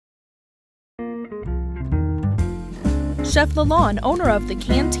Chef Lalanne, owner of the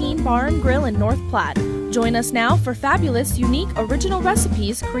Canteen Bar and Grill in North Platte. Join us now for fabulous, unique, original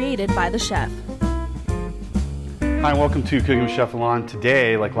recipes created by the chef. Hi, and welcome to Cooking with Chef Lalanne.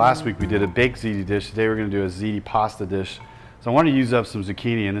 Today, like last week, we did a baked ziti dish. Today we're going to do a ziti pasta dish. So I want to use up some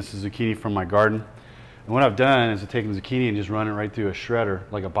zucchini, and this is zucchini from my garden. And what I've done is I've taken the zucchini and just run it right through a shredder,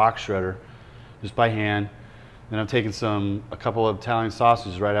 like a box shredder, just by hand. Then I've taken a couple of Italian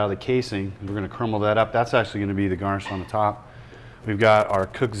sausages right out of the casing, and we're going to crumble that up. That's actually going to be the garnish on the top. We've got our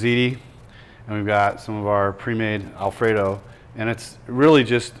cooked ziti, and we've got some of our pre-made Alfredo, and it's really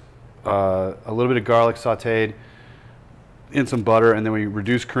just a little bit of garlic sauteed in some butter, and then we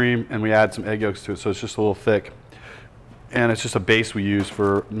reduce cream and we add some egg yolks to it, so it's just a little thick. And it's just a base we use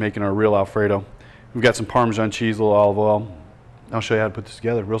for making our real Alfredo. We've got some Parmesan cheese, a little olive oil. I'll show you how to put this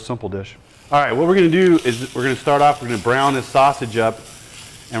together. Real simple dish. All right, what we're going to do is we're going to start off. We're going to brown this sausage up,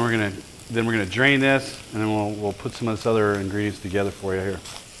 and then we're going to drain this, and then we'll put some of this other ingredients together for you here.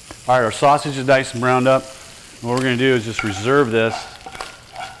 All right, our sausage is nice and browned up. And what we're going to do is just reserve this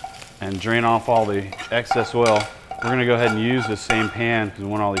and drain off all the excess oil. We're going to go ahead and use this same pan because we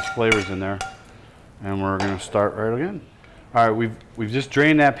want all these flavors in there, and we're going to start right again. All right, we've just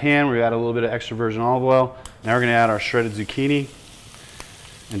drained that pan. We've added a little bit of extra virgin olive oil. Now we're going to add our shredded zucchini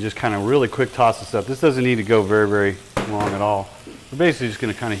and just kind of really quick toss this up. This doesn't need to go very, very long at all. We're basically just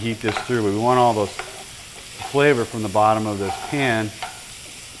going to kind of heat this through, but we want all those flavor from the bottom of this pan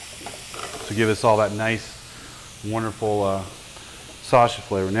to give us all that nice, wonderful sausage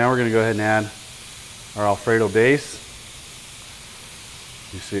flavor. Now we're going to go ahead and add our Alfredo base.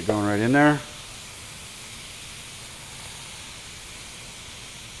 You see it going right in there.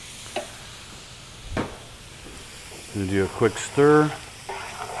 Going to do a quick stir.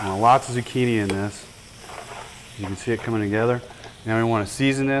 Now, lots of zucchini in this. You can see it coming together. Now we want to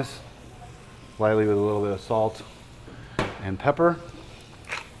season this lightly with a little bit of salt and pepper.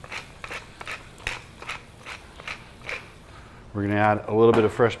 We're going to add a little bit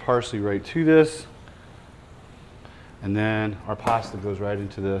of fresh parsley right to this. And then our pasta goes right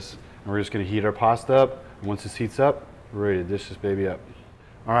into this. And we're just going to heat our pasta up. And once this heats up, we're ready to dish this baby up.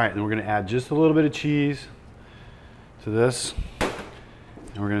 All right, then we're going to add just a little bit of cheese to this.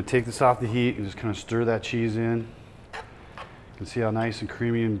 And we're going to take this off the heat and just kind of stir that cheese in. You can see how nice and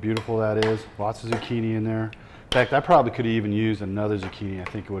creamy and beautiful that is. Lots of zucchini in there. In fact, I probably could have even used another zucchini. I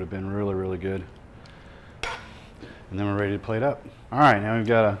think it would have been really, really good. And then we're ready to plate up. All right, now we've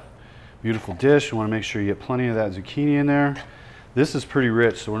got a beautiful dish. You want to make sure you get plenty of that zucchini in there. This is pretty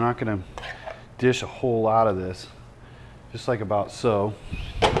rich, so we're not going to dish a whole lot of this. Just like about so.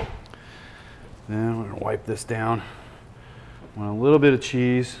 Then we're going to wipe this down. Want a little bit of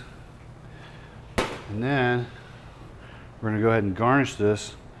cheese, and then we're going to go ahead and garnish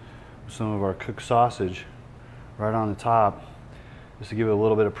this with some of our cooked sausage right on the top, just to give it a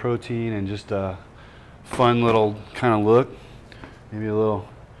little bit of protein and just a fun little kind of look. Maybe a little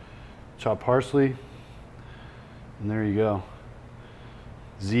chopped parsley, and there you go.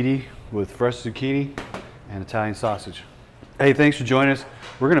 Ziti with fresh zucchini and Italian sausage. Hey, thanks for joining us.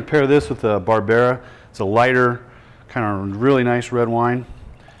 We're going to pair this with a Barbera. It's a lighter, kind of really nice red wine,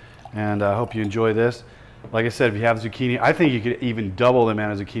 and I hope you enjoy this. Like I said, if you have zucchini, I think you could even double the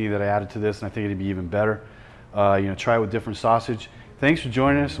amount of zucchini that I added to this, and I think it'd be even better. Try it with different sausage. Thanks for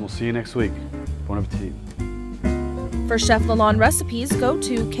joining us, and we'll see you next week. Bon appetit. For Chef Lalanne recipes, go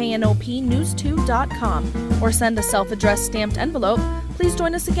to knopnews2.com or send a self-addressed stamped envelope. Please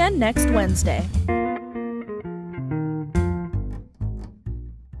join us again next Wednesday.